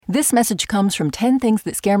This message comes from 10 Things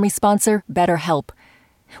That Scare Me sponsor BetterHelp.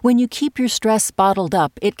 When you keep your stress bottled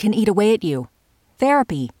up, it can eat away at you.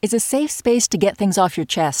 Therapy is a safe space to get things off your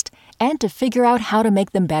chest and to figure out how to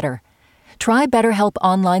make them better. Try BetterHelp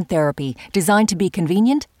Online Therapy, designed to be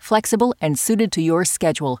convenient, flexible, and suited to your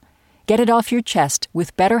schedule. Get it off your chest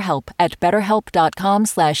with BetterHelp at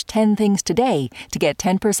betterhelp.com/10things today to get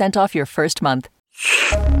 10% off your first month.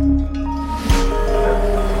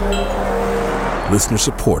 Listener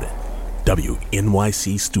supported.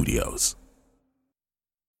 WNYC Studios.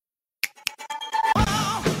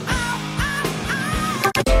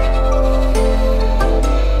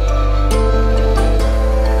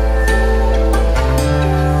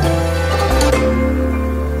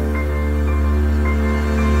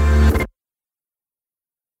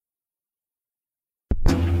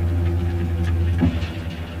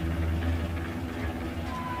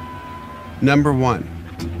 Number 1,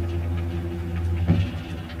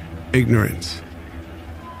 ignorance.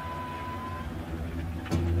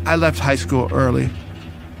 I left high school early.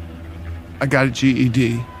 I got a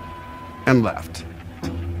GED and left.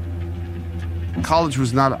 College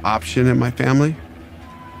was not an option in my family.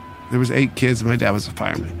 There was 8 kids and my dad was a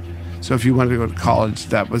fireman. So if you wanted to go to college,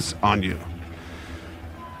 that was on you.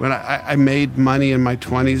 When I made money in my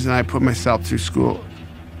 20s and I put myself through school.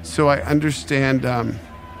 So I understand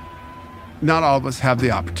not all of us have the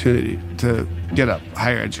opportunity to get a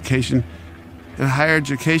higher education. And higher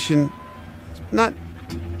education is not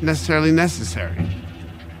necessarily necessary.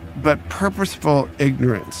 But purposeful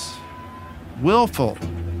ignorance, willful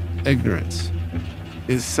ignorance,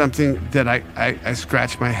 is something that I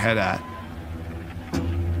scratch my head at.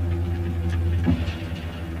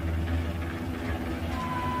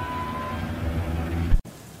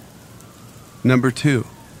 Number 2.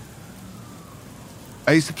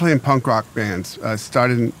 I used to play in punk rock bands. I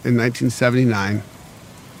started in 1979.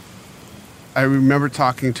 I remember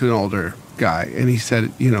talking to an older guy, and he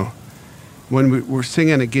said, when we're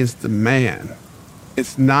singing against the man,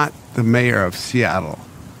 it's not the mayor of Seattle.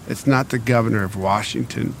 It's not the governor of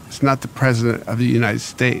Washington. It's not the president of the United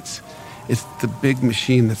States. It's the big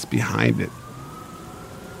machine that's behind it.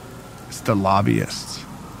 It's the lobbyists.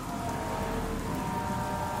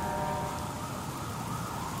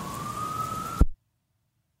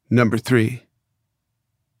 Number 3,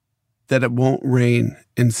 that it won't rain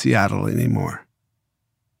in Seattle anymore.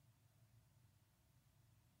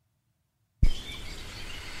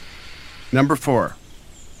 Number 4,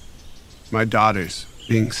 my daughters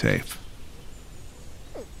being safe.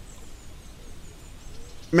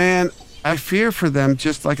 Man, I fear for them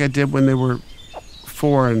just like I did when they were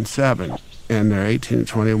 4 and 7 and they're 18 and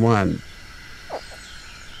 21.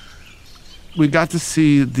 We got to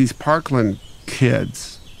see these Parkland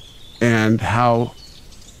kids and how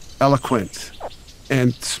eloquent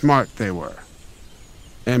and smart they were,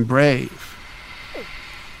 and brave.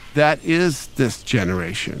 That is this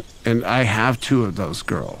generation, and I have 2 of those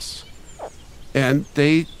girls. And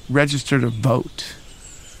they registered to vote.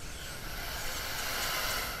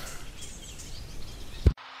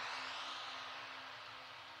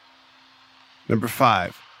 Number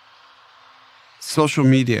 5, social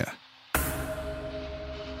media.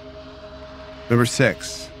 Number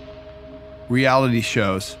 6, reality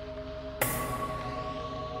shows.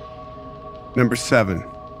 Number 7,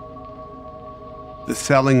 the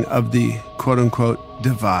selling of the quote-unquote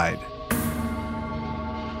divide.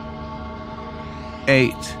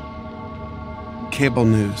 8, cable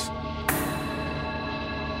news.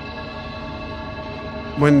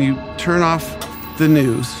 When you turn off the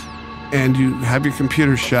news and you have your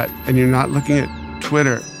computer shut and you're not looking at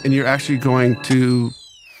Twitter and you're actually going to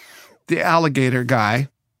the alligator guy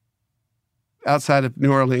outside of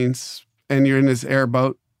New Orleans and you're in this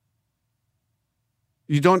airboat,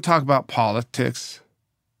 you don't talk about politics.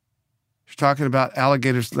 You're talking about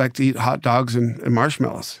alligators like to eat hot dogs and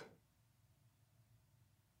marshmallows.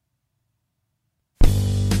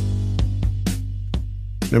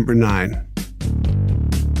 Number 9,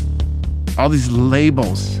 all these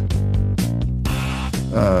labels.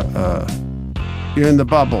 You're in the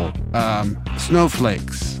bubble.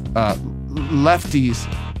 Snowflakes. Lefties.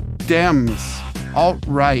 Dems.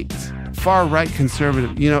 Alt-right. Far-right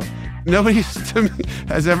conservative. Nobody to me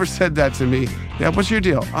has ever said that to me. Yeah, what's your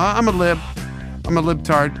deal? I'm a lib. I'm a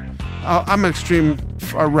libtard. I'm an extreme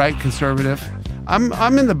far-right conservative.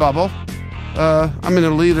 I'm in the bubble. I'm an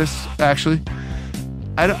elitist, actually.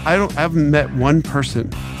 I haven't met one person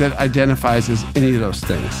that identifies as any of those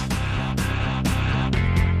things.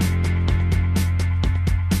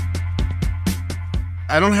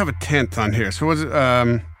 I don't have a 10th on here. So what's it?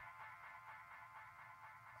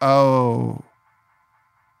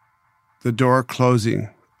 the door closing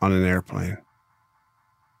on an airplane.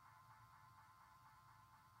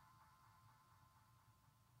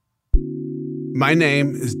 My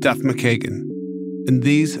name is Duff McKagan, and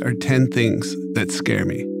these are 10 things that scare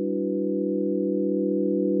me.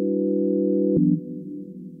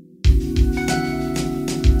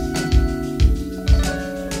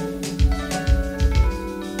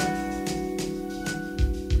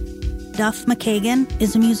 Duff McKagan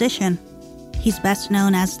is a musician. He's best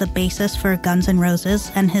known as the bassist for Guns N'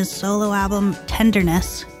 Roses, and his solo album,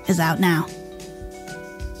 Tenderness, is out now.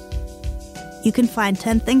 You can find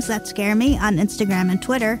 10 Things That Scare Me on Instagram and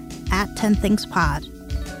Twitter at 10thingspod.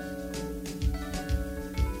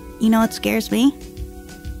 You know what scares me?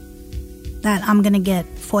 That I'm gonna get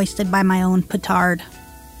foisted by my own petard.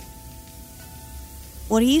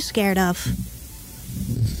 What are you scared of?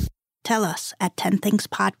 Tell us at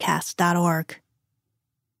 10thingspodcast.org.